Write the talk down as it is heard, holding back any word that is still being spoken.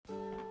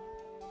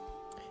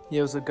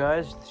Yo, what's up,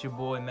 guys? It's your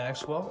boy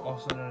Maxwell,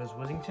 also known as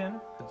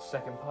Wizington, for the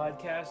second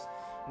podcast.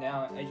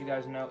 Now, as you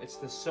guys know, it's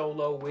the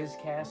solo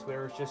WizKast,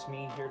 where it's just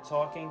me here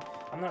talking.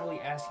 I'm not really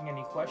asking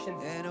any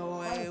questions. It's kind of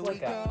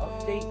like an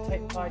update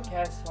type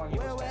podcast telling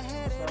you what's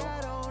happening.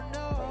 So,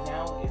 right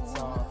now, it's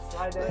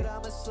Friday, and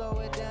I'm just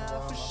chilling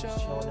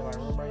in my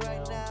room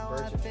right now.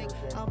 Birds are chirping,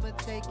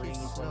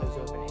 breeze,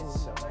 windows open.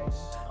 It's so nice.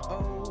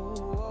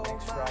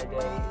 Next Friday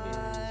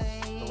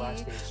is the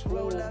last day of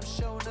school. I'm just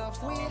chilling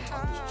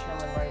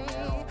right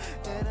now.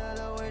 Dinner,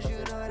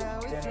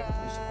 do some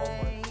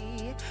homework.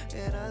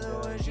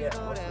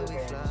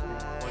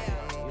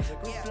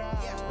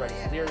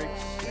 Writing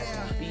lyrics,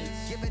 some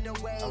beats,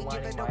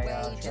 aligning my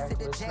track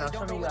list. Now,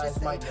 some of you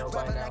guys might know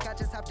by now that I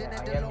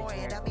am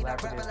making a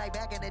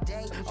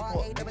collaborative,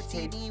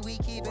 mixtape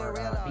or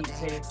beat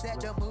tape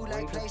with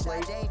Breaker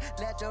Slate. And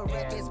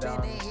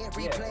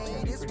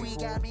it's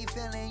gonna be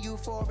pretty cool.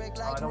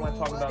 I don't want to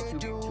talk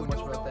about too much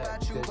about that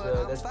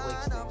because that's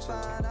Blake's thing. So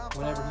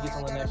whenever he gets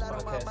on the next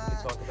podcast, we can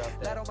talk about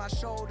that.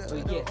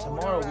 But yeah,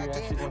 tomorrow we're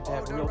actually going to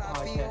have a real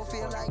podcast. It's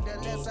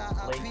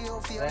going to be me,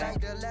 Blake,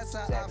 Zach is the guest,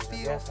 obviously Blake's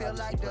the co-host. And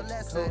I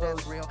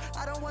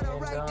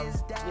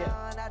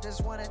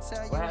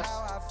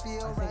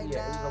think it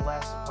was the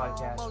last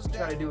podcast. We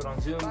tried to do it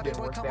on Zoom, didn't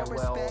work that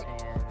well,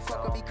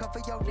 and we just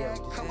decided to do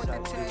it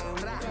on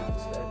YouTube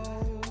instead.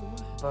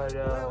 But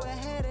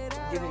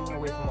getting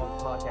away from all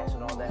the podcasts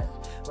and all that,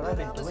 what I've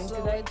been doing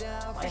today,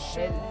 my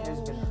head has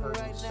been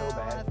hurting so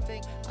bad,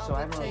 so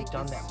I haven't really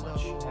done that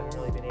much. I haven't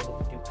really been able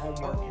to do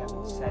homework,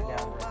 haven't sat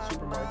down at the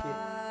supermarket.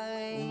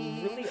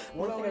 Really,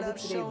 one thing I did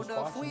today was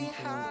watch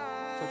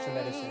YouTube, took some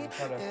medicine,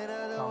 try to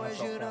calm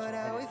myself down so my head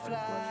didn't hurt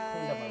much,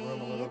 cleaned up my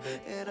room a little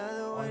bit.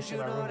 Honestly,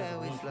 my room is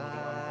weak, I'm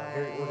a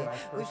very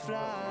organized person, but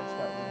I just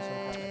got really some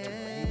kind of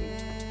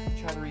head.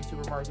 Try to read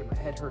supermarket, my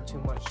head hurt too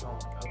much, so I'm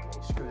like, okay,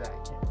 screw that, I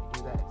can't really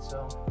do that.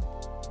 So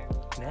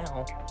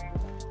now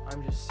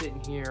I'm just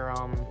sitting here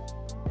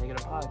making a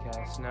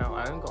podcast. Now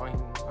I'm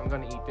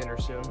gonna eat dinner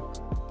soon,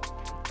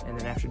 and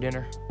then after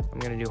dinner I'm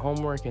gonna do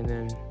homework, and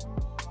then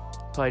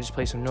probably just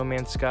play some No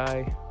Man's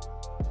Sky,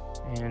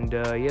 and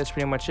yeah, that's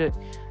pretty much it.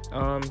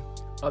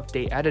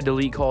 Update: I had to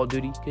delete Call of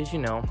Duty because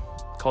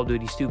Call of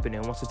Duty's stupid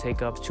and wants to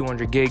take up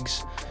 200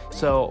 gigs.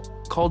 So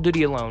Call of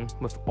Duty alone,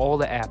 with all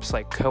the apps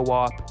like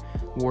co-op,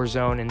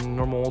 Warzone, and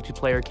normal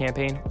multiplayer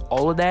campaign,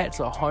 all of that, it's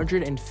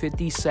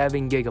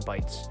 157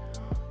 gigabytes.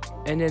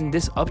 And then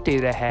this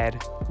update I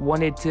had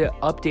wanted to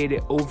update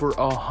it over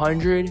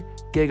 100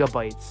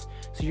 gigabytes.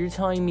 So you're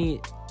telling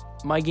me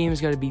my game is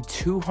going to be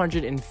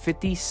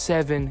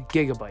 257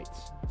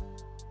 gigabytes?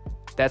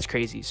 That's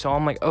crazy. So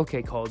I'm like,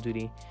 okay, Call of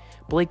Duty.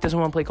 Blake doesn't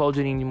want to play Call of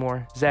Duty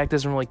anymore. Zach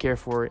doesn't really care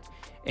for it.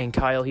 And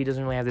Kyle, he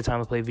doesn't really have the time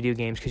to play video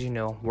games because,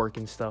 work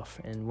and stuff.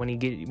 And when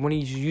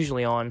he's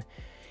usually on,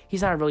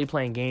 he's not really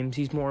playing games.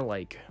 He's more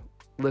like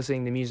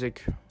listening to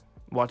music,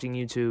 watching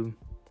YouTube,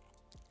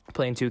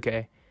 playing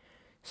 2K.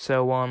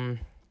 So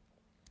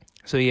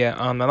yeah,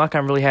 I'm not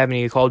gonna really have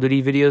any Call of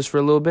Duty videos for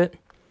a little bit.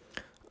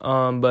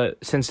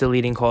 But since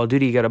deleting Call of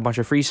Duty, you got a bunch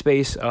of free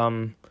space.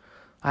 I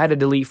had to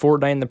delete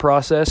Fortnite in the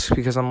process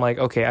because I'm like,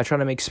 okay, I try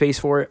to make space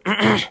for it.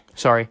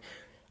 Sorry.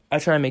 I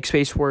try to make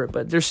space for it,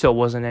 but there still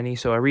wasn't any,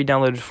 so I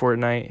re-downloaded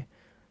Fortnite.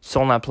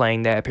 Still not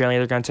playing that. Apparently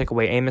they're going to take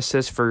away aim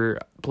assist for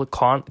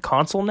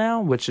console now,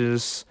 which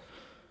is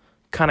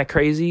kind of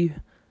crazy.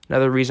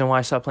 Another reason why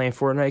I stopped playing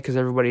Fortnite, because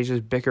everybody's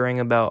just bickering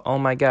about, oh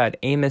my god,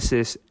 aim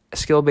assist,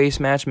 skill-based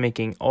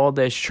matchmaking, all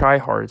this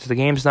tryhards. The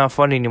game's not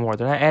fun anymore.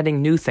 They're not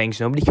adding new things.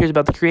 Nobody cares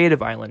about the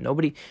creative island.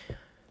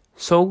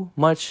 So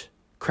much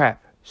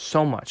crap.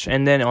 So much.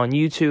 And then on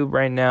YouTube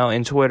right now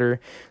and Twitter,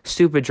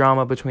 stupid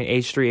drama between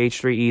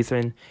H3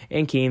 Ethan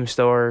and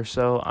Keemstar.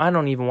 So I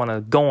don't even want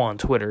to go on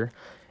Twitter.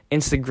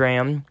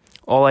 Instagram,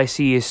 all I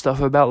see is stuff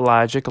about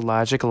Logic.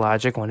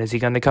 When is he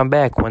going to come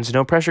back? When's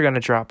No Pressure going to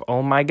drop?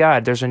 Oh my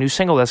god, there's a new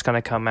single that's going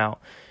to come out,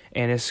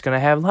 and it's going to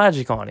have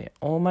Logic on it.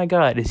 Oh my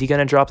god, is he going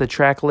to drop the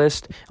track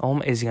list?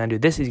 Is he going to do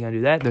this? Is he going to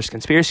do that? There's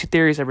conspiracy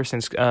theories ever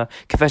since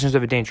Confessions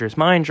of a Dangerous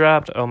Mind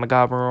dropped. Oh my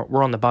god,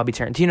 we're on the Bobby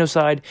Tarantino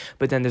side,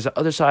 but then there's the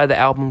other side of the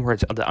album where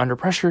it's the Under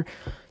Pressure.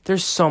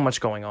 There's so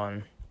much going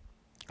on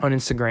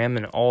Instagram,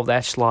 and all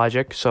that's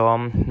Logic. So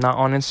I'm not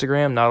on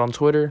Instagram, not on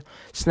Twitter.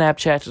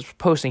 Snapchat, just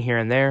posting here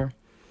and there.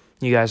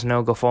 You guys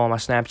know, go follow my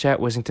Snapchat,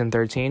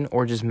 Wizington13,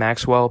 or just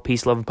Maxwell,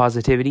 Peace, Love, and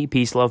Positivity.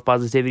 Peace, Love,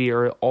 Positivity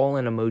are all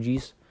in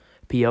emojis.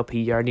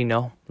 PLP, you already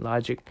know,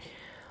 Logic.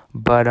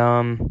 But,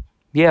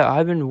 yeah,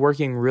 I've been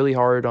working really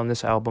hard on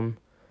this album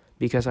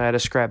because I had to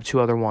scrap 2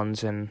 other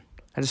ones, and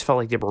I just felt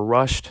like they were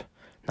rushed,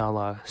 not a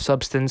lot of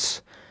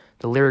substance.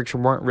 The lyrics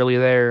weren't really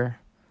there.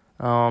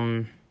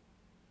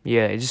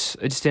 Yeah, it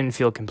just didn't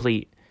feel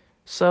complete.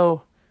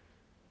 So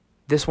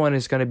this one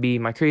is going to be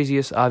my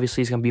craziest.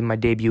 Obviously, it's going to be my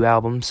debut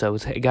album, so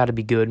it got to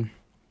be good.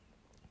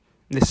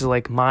 This is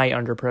like my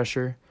Under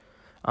Pressure.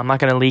 I'm not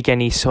going to leak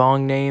any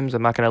song names.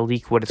 I'm not going to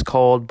leak what it's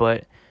called,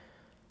 but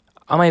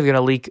I'm not even going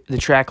to leak the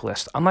track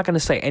list. I'm not going to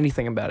say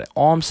anything about it.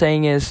 All I'm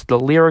saying is the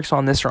lyrics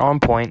on this are on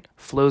point.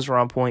 Flows are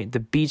on point. The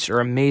beats are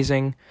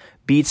amazing.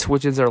 beat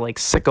switches are like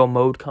sicko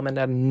mode coming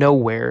out of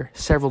nowhere.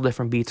 Several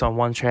different beats on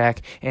one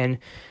track, and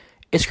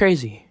it's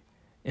crazy.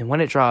 And when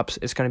it drops,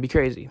 it's going to be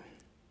crazy.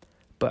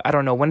 But I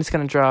don't know when it's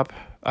going to drop.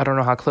 I don't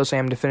know how close I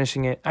am to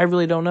finishing it. I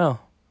really don't know.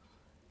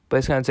 But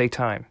it's going to take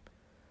time.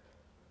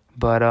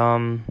 But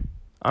I'm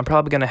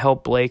probably going to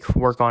help Blake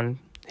work on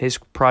his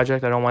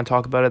project. I don't want to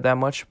talk about it that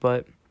much,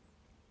 but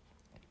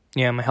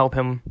yeah, I'm going to help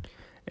him.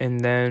 And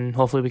then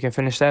hopefully we can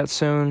finish that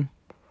soon.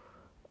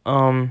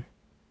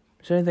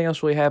 Is there anything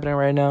else really happening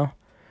right now?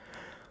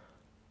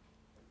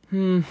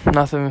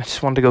 Nothing.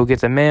 Just wanted to go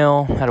get the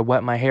mail. Had to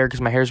wet my hair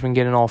because my hair's been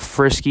getting all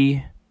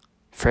frisky.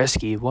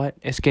 Frisky? What?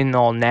 It's getting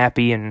all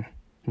nappy and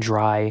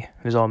dry.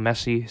 It was all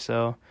messy,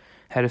 so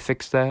had to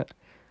fix that.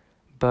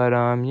 But,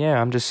 yeah,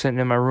 I'm just sitting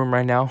in my room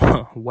right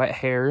now. Wet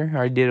hair.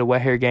 I did a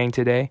wet hair gang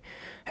today.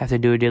 Have to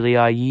do a dilly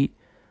yeet.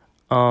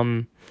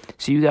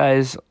 So you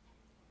guys...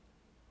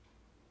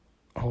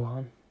 Hold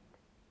on.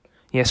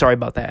 Yeah, sorry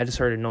about that. I just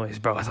heard a noise,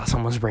 bro. I thought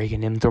someone was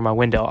breaking in through my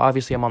window.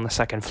 Obviously, I'm on the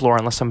second floor.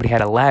 Unless somebody had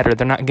a ladder,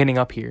 they're not getting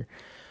up here.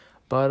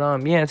 But,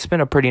 yeah, it's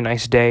been a pretty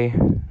nice day.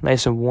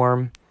 Nice and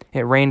warm.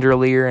 It rained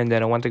earlier, and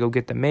then I went to go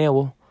get the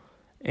mail.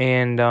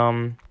 And,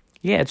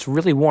 yeah, it's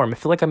really warm. I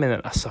feel like I'm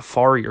in a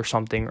safari or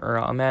something. Or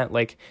I'm at,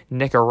 like,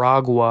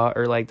 Nicaragua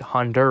or, like,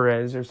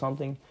 Honduras or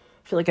something.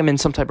 I feel like I'm in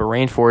some type of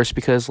rainforest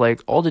because,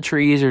 like, all the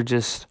trees are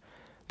just...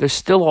 They're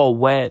still all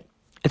wet.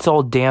 It's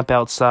all damp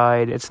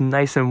outside. It's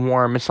nice and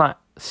warm. It's not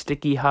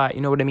sticky hot, you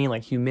know what I mean?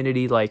 Like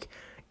humidity, like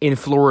in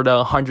Florida,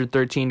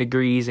 113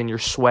 degrees, and you're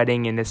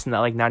sweating, and it's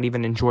not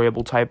even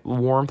enjoyable type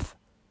warmth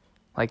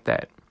like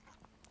that.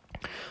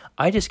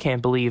 I just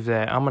can't believe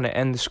that I'm going to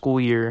end the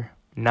school year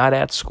not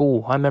at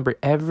school. I remember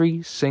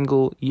every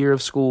single year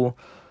of school,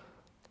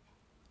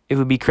 it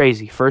would be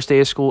crazy. First day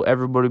of school,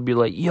 everybody would be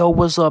like, yo,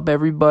 what's up,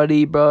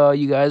 everybody, bro?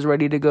 You guys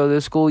ready to go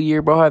this school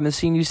year, bro? I haven't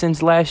seen you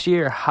since last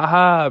year.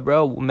 Haha,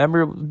 bro.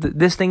 Remember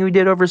this thing we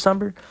did over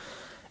summer?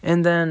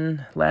 And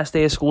then last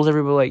day of school,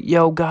 everybody like,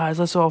 yo, guys,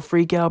 let's all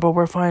freak out, bro.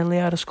 We're finally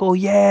out of school.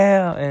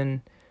 Yeah. And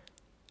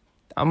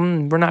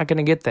we're not going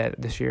to get that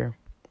this year.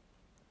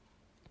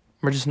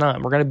 We're just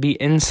not. We're going to be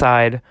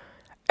inside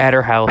at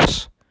our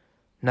house.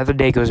 Another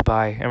day goes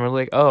by, and we're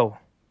like, oh,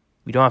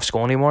 we don't have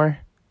school anymore?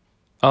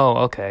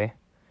 Oh, okay.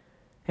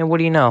 And what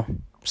do you know?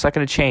 It's not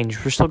going to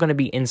change. We're still going to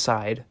be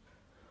inside.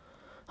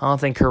 I don't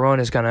think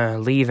Corona's going to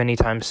leave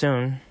anytime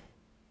soon.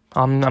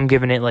 I'm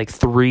giving it like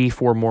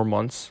 3-4 more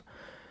months.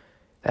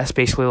 That's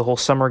basically the whole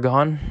summer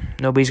gone.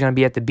 Nobody's going to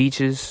be at the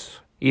beaches,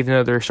 even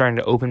though they're starting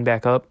to open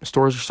back up.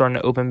 Stores are starting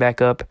to open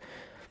back up.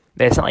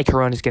 It's not like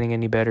Corona's getting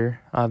any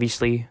better.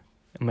 Obviously,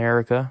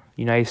 America,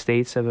 United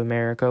States of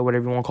America,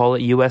 whatever you want to call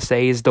it,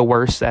 USA is the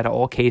worst out of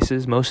all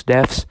cases. Most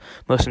deaths,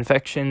 most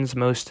infections,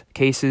 most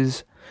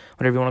cases,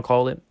 whatever you want to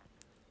call it.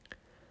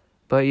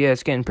 But yeah,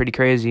 it's getting pretty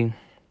crazy.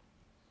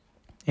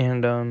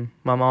 And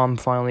my mom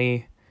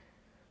finally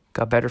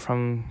got better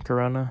from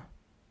Corona,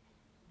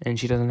 and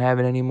she doesn't have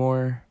it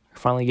anymore.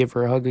 Finally give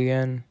her a hug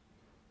again.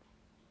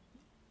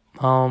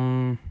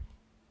 Yeah.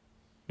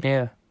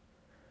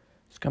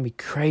 It's gonna be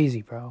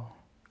crazy, bro.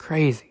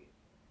 Crazy.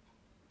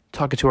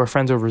 Talking to our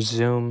friends over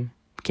Zoom.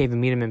 Can't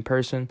even meet them in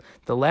person.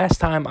 The last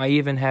time I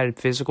even had not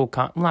physical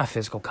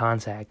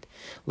contact.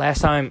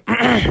 Last time,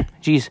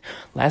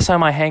 last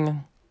time I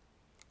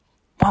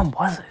when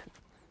was it?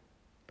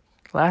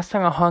 Last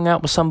time I hung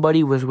out with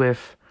somebody was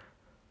with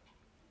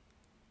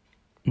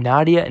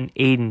Nadia and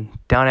Aiden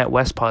down at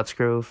West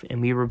Pottsgrove,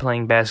 and we were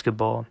playing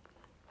basketball.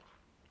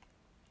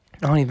 I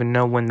don't even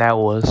know when that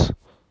was.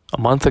 A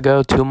month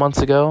ago? 2 months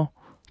ago?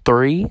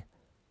 3?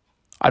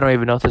 I don't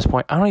even know at this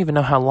point. I don't even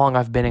know how long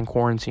I've been in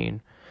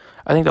quarantine.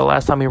 I think the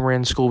last time we were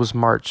in school was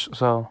March,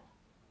 so...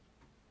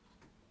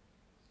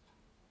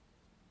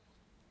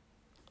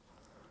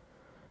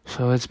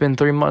 So it's been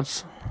 3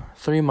 months.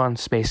 3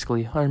 months,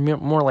 basically. Or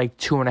more like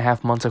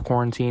 2.5 months of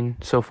quarantine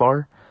so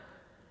far.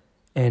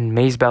 And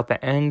May's about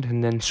to end,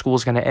 and then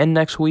school's going to end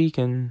next week,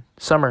 and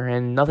summer,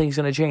 and nothing's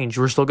going to change.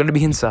 We're still going to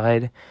be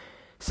inside,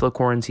 still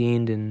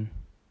quarantined, and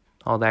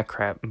all that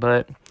crap.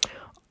 But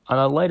on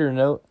a lighter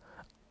note,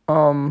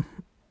 I'm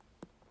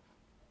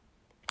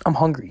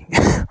hungry.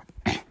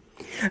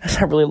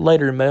 That's not really a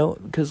lighter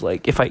note, because,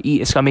 like, if I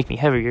eat, it's going to make me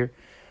heavier.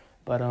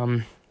 But,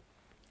 I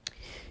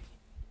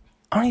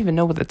don't even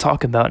know what to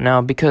talk about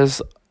now,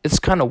 because it's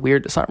kind of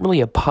weird. It's not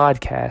really a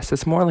podcast.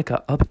 It's more like an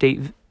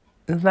update.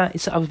 I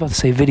was about to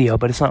say video,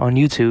 but it's not on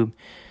YouTube.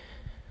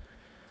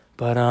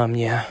 But,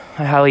 yeah,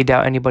 I highly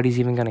doubt anybody's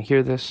even going to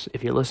hear this.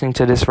 If you're listening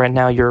to this right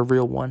now, you're a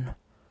real one.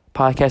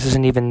 Podcast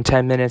isn't even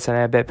 10 minutes, and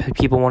I bet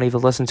people won't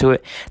even listen to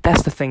it.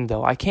 That's the thing,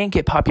 though. I can't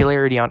get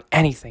popularity on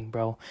anything,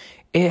 bro.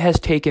 It has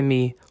taken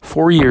me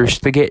 4 years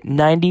to get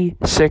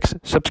 96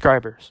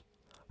 subscribers.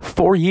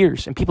 4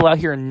 years, and people out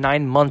here in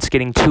 9 months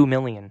getting 2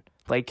 million.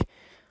 Like,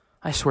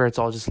 I swear it's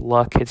all just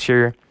luck. It's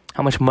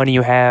how much money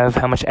you have,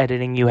 how much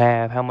editing you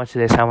have, how much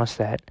this, how much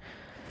that.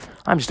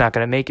 I'm just not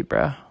going to make it,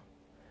 bro.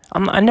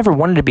 I never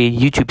wanted to be a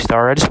YouTube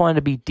star. I just wanted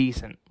to be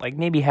decent. Like,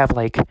 maybe have,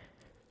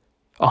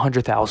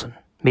 100,000.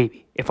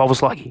 Maybe, if I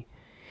was lucky.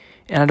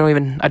 And I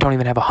don't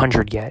even have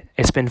 100 yet.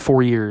 It's been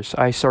 4 years.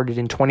 I started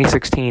in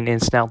 2016,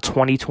 and it's now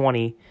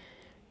 2020.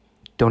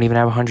 Don't even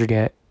have 100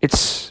 yet.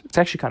 It's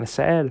actually kind of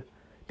sad,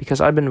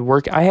 because I've been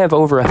working. I have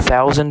over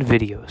 1,000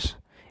 videos.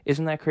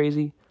 Isn't that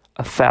crazy?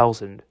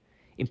 1,000.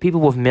 And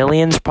people with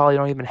millions probably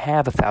don't even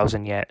have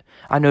 1,000 yet.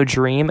 I know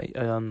Dream,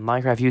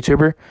 Minecraft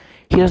YouTuber,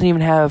 he doesn't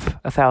even have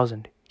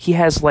 1,000. He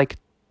has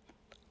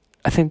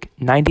I think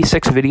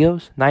 96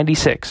 videos,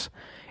 96,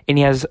 and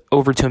he has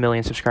over 2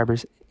 million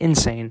subscribers.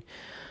 Insane.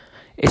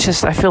 It's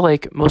just, I feel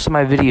like most of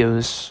my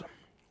videos,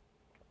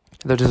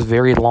 they're just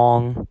very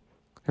long.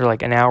 They're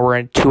like an hour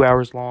and 2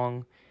 hours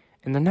long,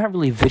 and they're not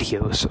really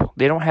videos.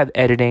 They don't have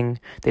editing.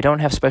 They don't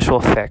have special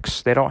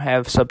effects. They don't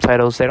have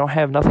subtitles. They don't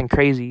have nothing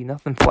crazy,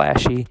 nothing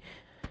flashy.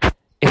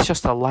 It's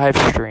just a live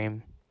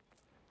stream.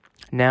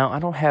 Now, I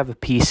don't have a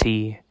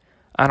PC.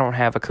 I don't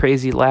have a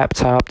crazy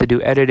laptop to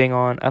do editing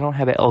on. I don't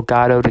have an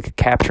Elgato to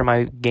capture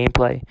my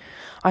gameplay.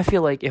 I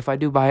feel like if I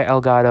do buy an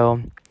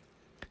Elgato,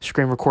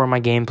 screen record my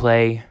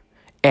gameplay,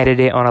 edit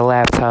it on a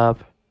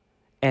laptop,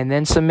 and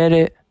then submit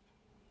it,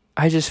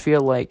 I just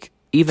feel like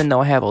even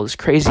though I have all this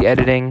crazy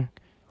editing,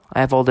 I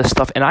have all this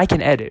stuff, and I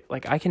can edit.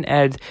 I can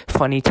add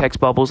funny text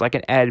bubbles. I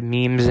can add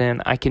memes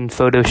in. I can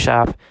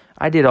Photoshop.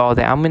 I did all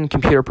that. I'm in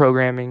computer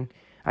programming.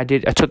 I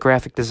took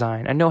graphic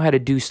design. I know how to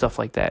do stuff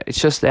like that.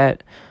 It's just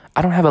that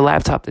I don't have a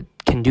laptop that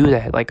can do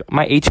that.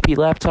 My HP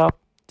laptop,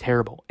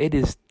 terrible. It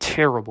is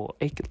terrible.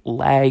 It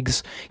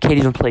lags. Can't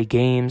even play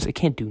games. It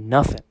can't do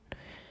nothing.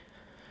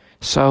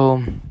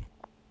 So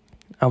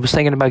I was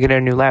thinking about getting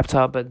a new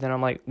laptop, but then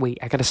I'm like, wait,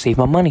 I gotta save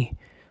my money.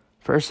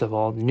 First of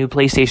all, the new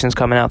PlayStation's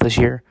coming out this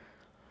year.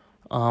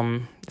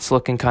 It's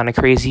looking kind of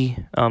crazy.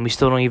 We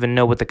still don't even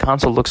know what the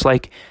console looks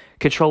like.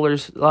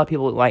 Controllers, a lot of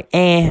people are like,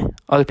 eh.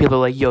 Other people are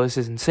like, yo, this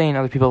is insane.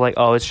 Other people are like,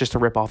 oh, it's just a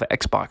rip-off of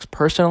Xbox.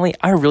 Personally,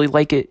 I really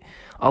like it.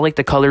 I like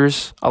the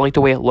colors. I like the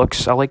way it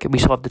looks. I like it. We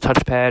still have the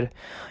touchpad.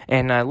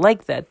 And I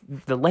like that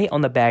the light on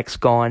the back's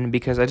gone,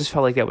 because I just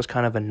felt like that was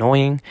kind of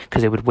annoying,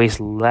 because it would waste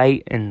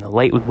light, and the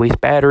light would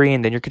waste battery,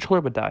 and then your controller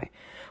would die.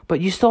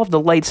 But you still have the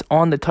lights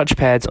on the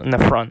touchpads in the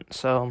front,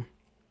 so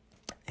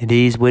it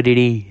is what it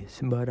is.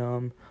 But,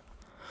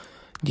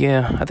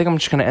 yeah, I think I'm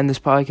just going to end this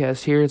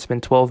podcast here. It's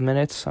been 12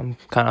 minutes. I'm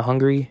kind of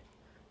hungry.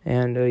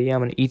 And, yeah, I'm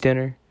going to eat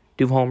dinner,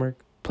 do homework,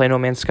 play No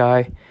Man's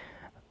Sky. And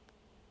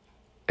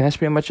that's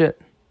pretty much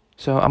it.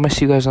 So I'm going to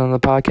see you guys on the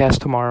podcast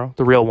tomorrow,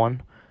 the real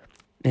one.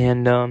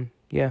 And,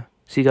 yeah,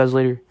 see you guys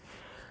later.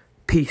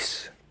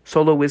 Peace.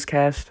 Solo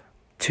WizKast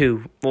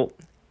 2. Well,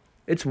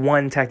 it's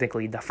 1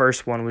 technically. The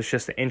first one was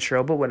just the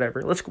intro, but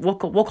whatever. We'll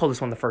call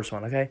this one the first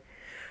one, okay?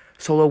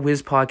 Solo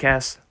Wiz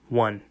Podcast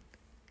 1.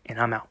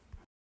 And I'm out.